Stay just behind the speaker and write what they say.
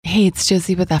Hey, it's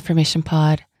Josie with Affirmation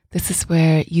Pod. This is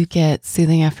where you get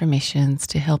soothing affirmations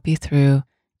to help you through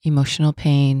emotional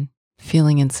pain,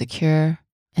 feeling insecure,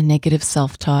 and negative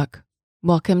self-talk.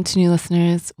 Welcome to new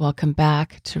listeners. Welcome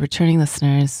back to returning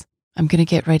listeners. I'm going to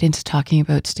get right into talking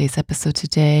about today's episode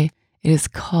today. It is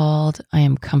called I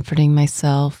Am Comforting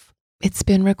Myself. It's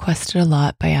been requested a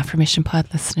lot by Affirmation Pod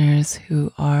listeners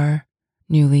who are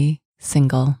newly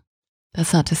single.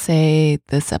 That's not to say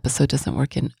this episode doesn't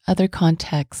work in other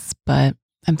contexts, but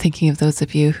I'm thinking of those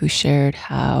of you who shared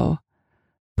how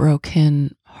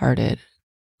broken hearted,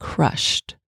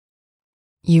 crushed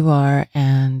you are.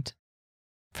 And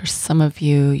for some of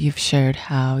you, you've shared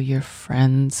how your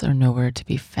friends are nowhere to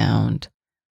be found,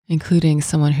 including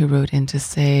someone who wrote in to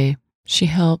say she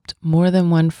helped more than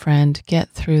one friend get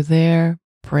through their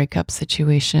breakup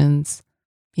situations,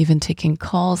 even taking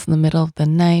calls in the middle of the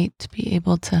night to be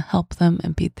able to help them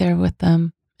and be there with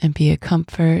them and be a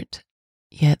comfort,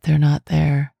 yet they're not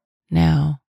there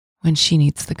now when she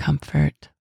needs the comfort.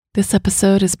 This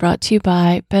episode is brought to you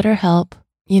by BetterHelp.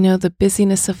 You know, the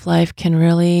busyness of life can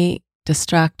really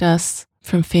distract us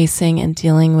from facing and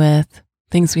dealing with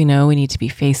things we know we need to be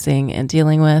facing and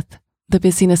dealing with. The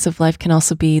busyness of life can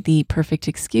also be the perfect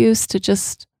excuse to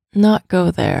just not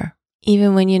go there,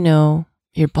 even when you know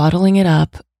you're bottling it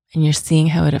up and you're seeing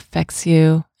how it affects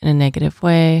you in a negative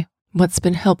way. What's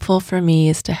been helpful for me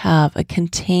is to have a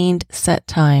contained set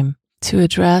time to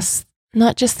address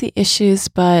not just the issues,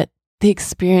 but the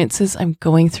experiences I'm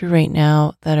going through right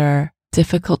now that are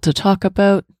difficult to talk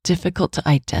about, difficult to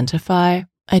identify.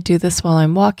 I do this while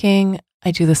I'm walking.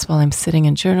 I do this while I'm sitting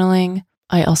and journaling.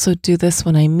 I also do this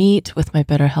when I meet with my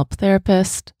BetterHelp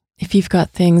therapist. If you've got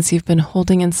things you've been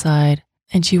holding inside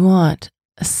and you want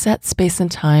a set space and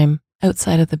time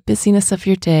outside of the busyness of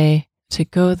your day to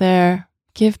go there,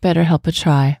 give BetterHelp a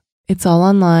try. It's all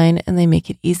online and they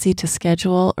make it easy to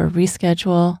schedule or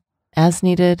reschedule as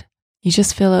needed. You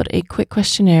just fill out a quick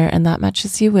questionnaire and that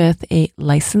matches you with a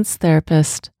licensed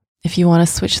therapist. If you want to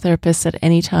switch therapists at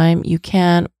any time, you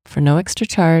can for no extra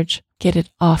charge. Get it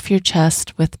off your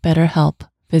chest with BetterHelp.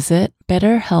 Visit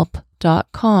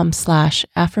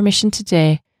betterhelp.com/affirmation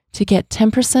today to get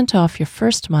 10% off your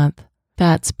first month.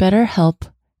 That's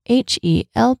BetterHelp,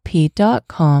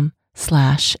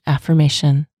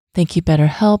 HELP.com/affirmation. Thank you,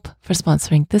 BetterHelp, for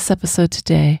sponsoring this episode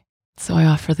today. So I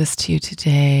offer this to you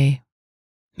today.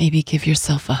 Maybe give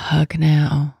yourself a hug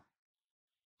now.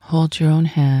 Hold your own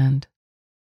hand.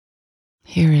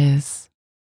 Here is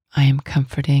I am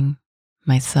comforting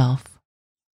myself.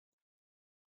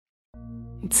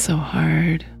 It's so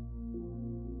hard.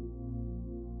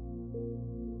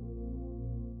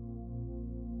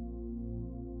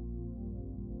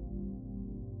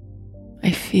 I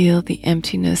feel the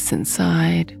emptiness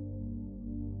inside.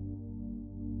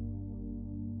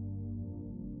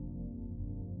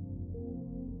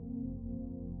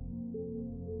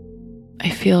 I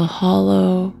feel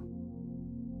hollow.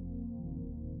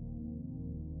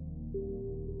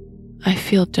 I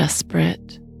feel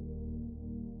desperate.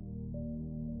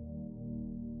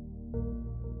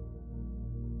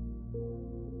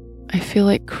 I feel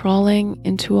like crawling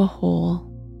into a hole.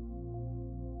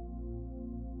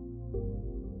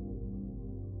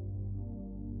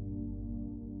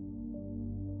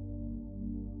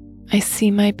 I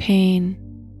see my pain.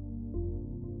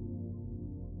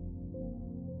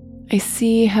 I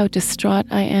see how distraught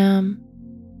I am.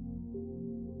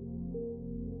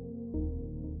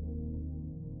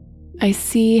 I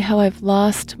see how I've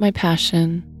lost my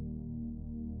passion.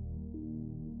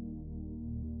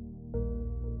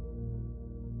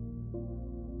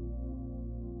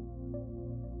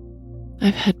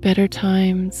 I've had better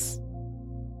times.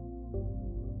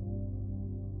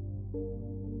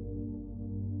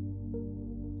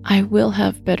 I will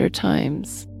have better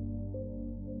times.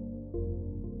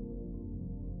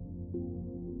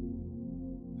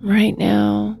 Right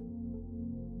now,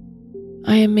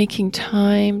 I am making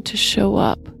time to show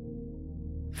up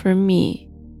for me.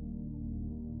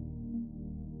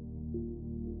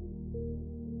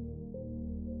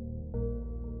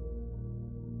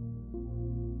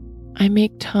 I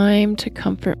make time to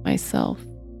comfort myself.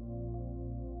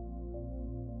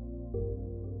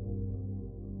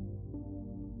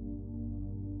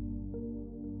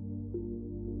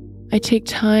 I take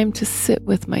time to sit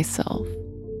with myself.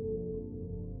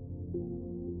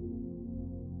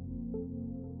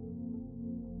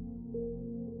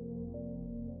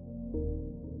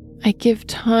 I give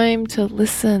time to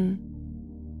listen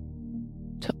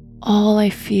to all I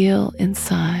feel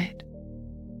inside.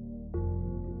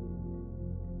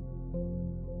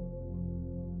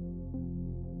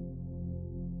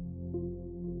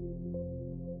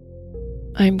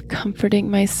 I'm comforting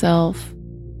myself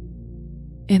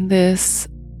in this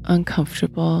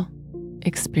uncomfortable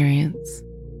experience.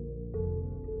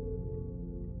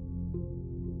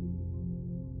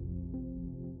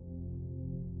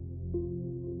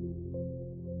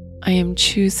 I am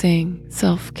choosing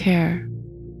self-care.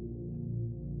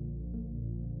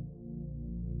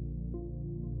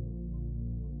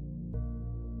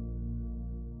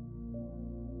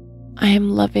 I am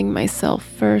loving myself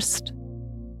first.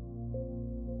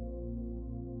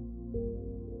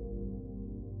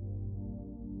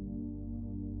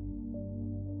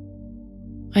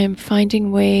 I am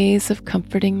finding ways of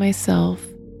comforting myself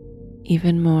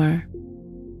even more.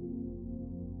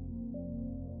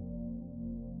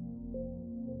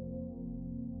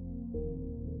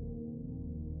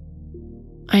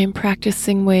 I am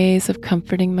practicing ways of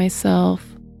comforting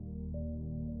myself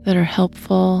that are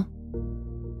helpful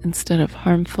instead of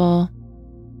harmful.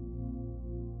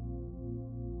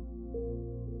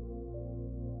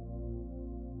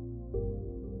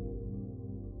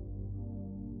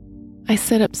 I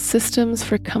set up systems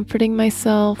for comforting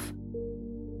myself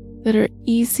that are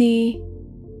easy,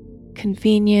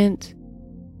 convenient,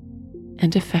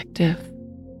 and effective.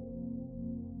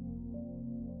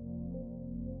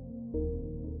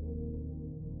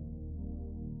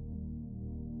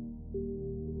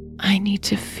 I need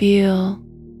to feel.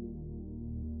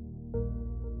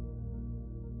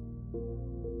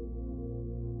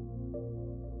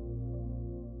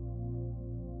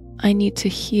 I need to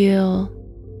heal.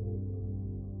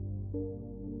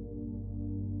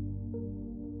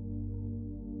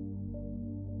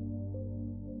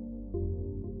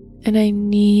 And I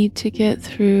need to get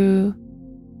through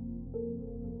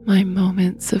my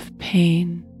moments of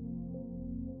pain.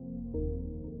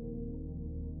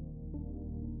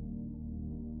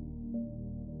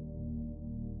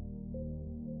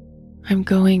 I'm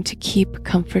going to keep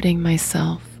comforting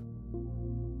myself.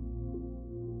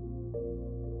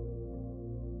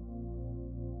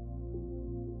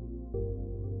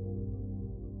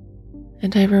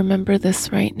 And I remember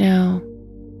this right now.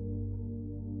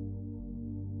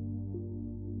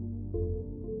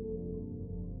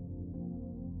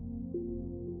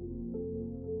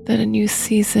 That a new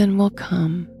season will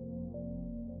come.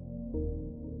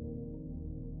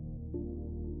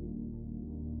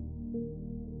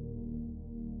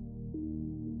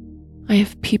 I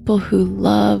have people who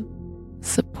love,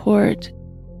 support,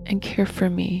 and care for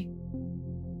me.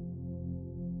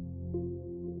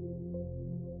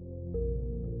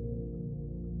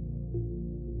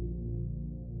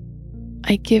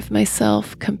 I give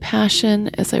myself compassion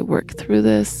as I work through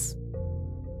this.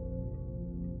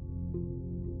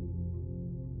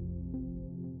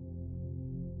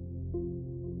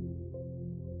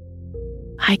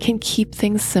 I can keep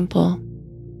things simple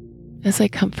as I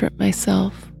comfort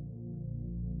myself.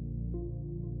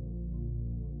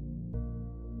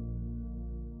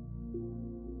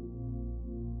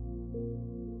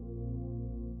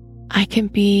 I can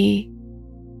be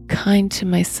kind to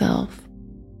myself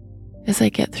as I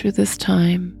get through this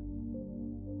time.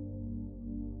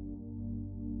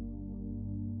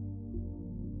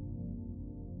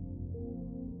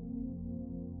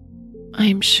 I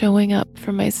am showing up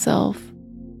for myself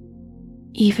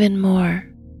even more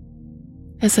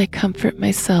as I comfort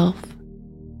myself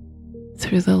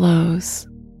through the lows.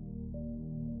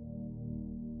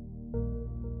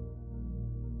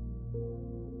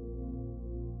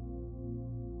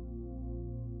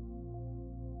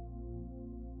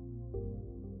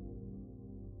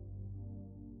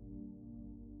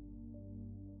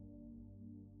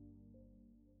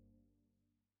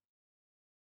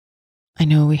 I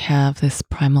know we have this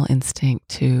primal instinct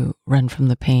to run from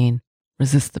the pain,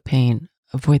 resist the pain,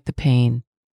 avoid the pain.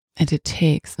 And it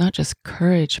takes not just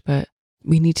courage, but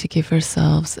we need to give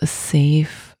ourselves a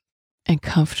safe and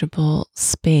comfortable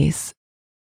space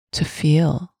to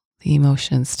feel the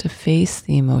emotions, to face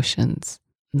the emotions.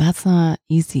 That's not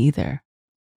easy either.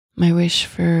 My wish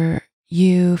for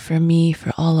you, for me,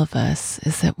 for all of us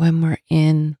is that when we're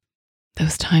in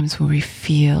those times where we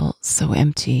feel so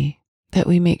empty, that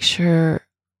we make sure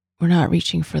we're not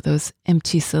reaching for those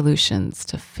empty solutions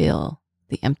to fill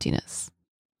the emptiness.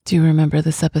 Do you remember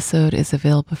this episode is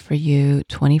available for you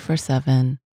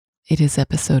 24/7? It is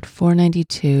episode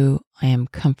 492. I am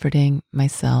comforting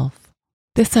myself.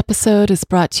 This episode is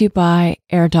brought to you by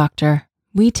Air Doctor.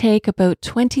 We take about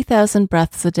 20,000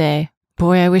 breaths a day.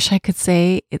 Boy, I wish I could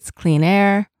say it's clean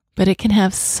air, but it can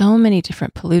have so many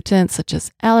different pollutants such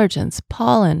as allergens,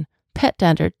 pollen, pet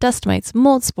dander, dust mites,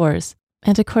 mold spores.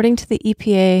 And according to the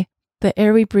EPA, the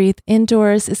air we breathe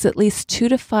indoors is at least 2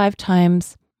 to 5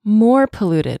 times more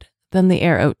polluted than the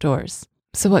air outdoors.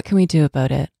 So what can we do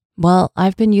about it? Well,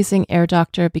 I've been using Air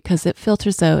Doctor because it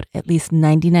filters out at least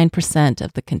 99%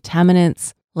 of the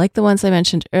contaminants, like the ones I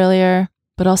mentioned earlier,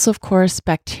 but also, of course,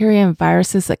 bacteria and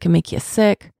viruses that can make you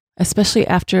sick, especially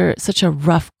after such a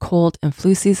rough cold and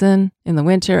flu season in the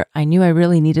winter. I knew I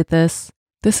really needed this.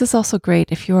 This is also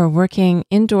great if you are working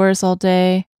indoors all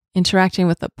day, interacting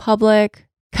with the public.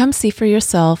 Come see for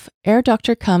yourself. Air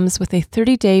Doctor comes with a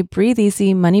 30-day breathe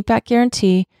easy money back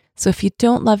guarantee. So if you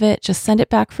don't love it, just send it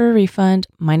back for a refund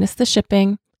minus the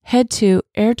shipping. Head to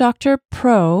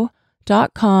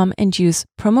airdoctorpro.com and use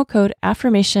promo code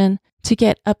AFFIRMATION to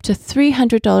get up to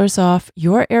 $300 off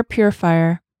your air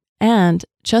purifier. And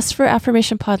just for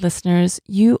Affirmation Pod listeners,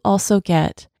 you also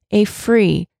get a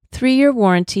free 3-year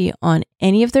warranty on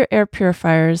any of their air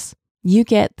purifiers. You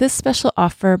get this special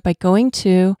offer by going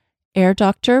to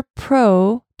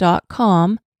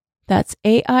airdoctorpro.com. That's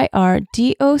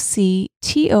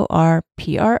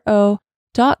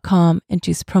airdoctorpro.com and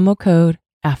use promo code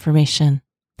AFFIRMATION.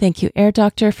 Thank you, Air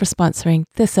Doctor, for sponsoring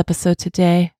this episode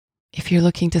today. If you're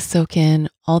looking to soak in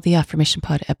all the Affirmation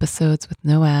Pod episodes with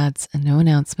no ads and no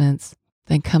announcements,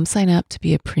 then come sign up to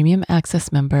be a Premium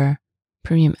Access member.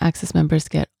 Premium Access members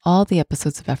get all the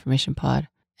episodes of Affirmation Pod,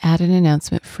 ad and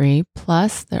announcement free,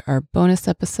 plus there are bonus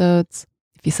episodes.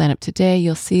 If you sign up today,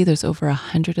 you'll see there's over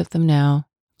 100 of them now.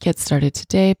 Get started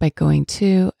today by going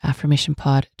to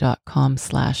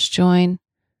affirmationpod.com/join.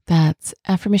 That's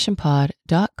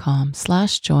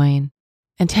affirmationpod.com/join.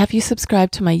 And have you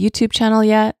subscribed to my YouTube channel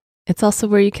yet? It's also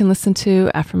where you can listen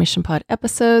to Affirmation Pod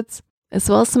episodes, as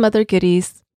well as some other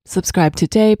goodies. Subscribe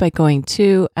today by going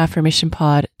to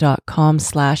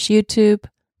affirmationpod.com/YouTube.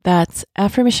 That's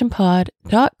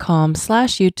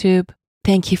affirmationpod.com/YouTube.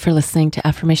 Thank you for listening to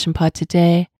Affirmation Pod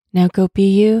today. Now go be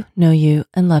you, know you,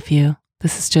 and love you.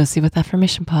 This is Josie with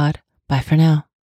Affirmation Pod. Bye for now.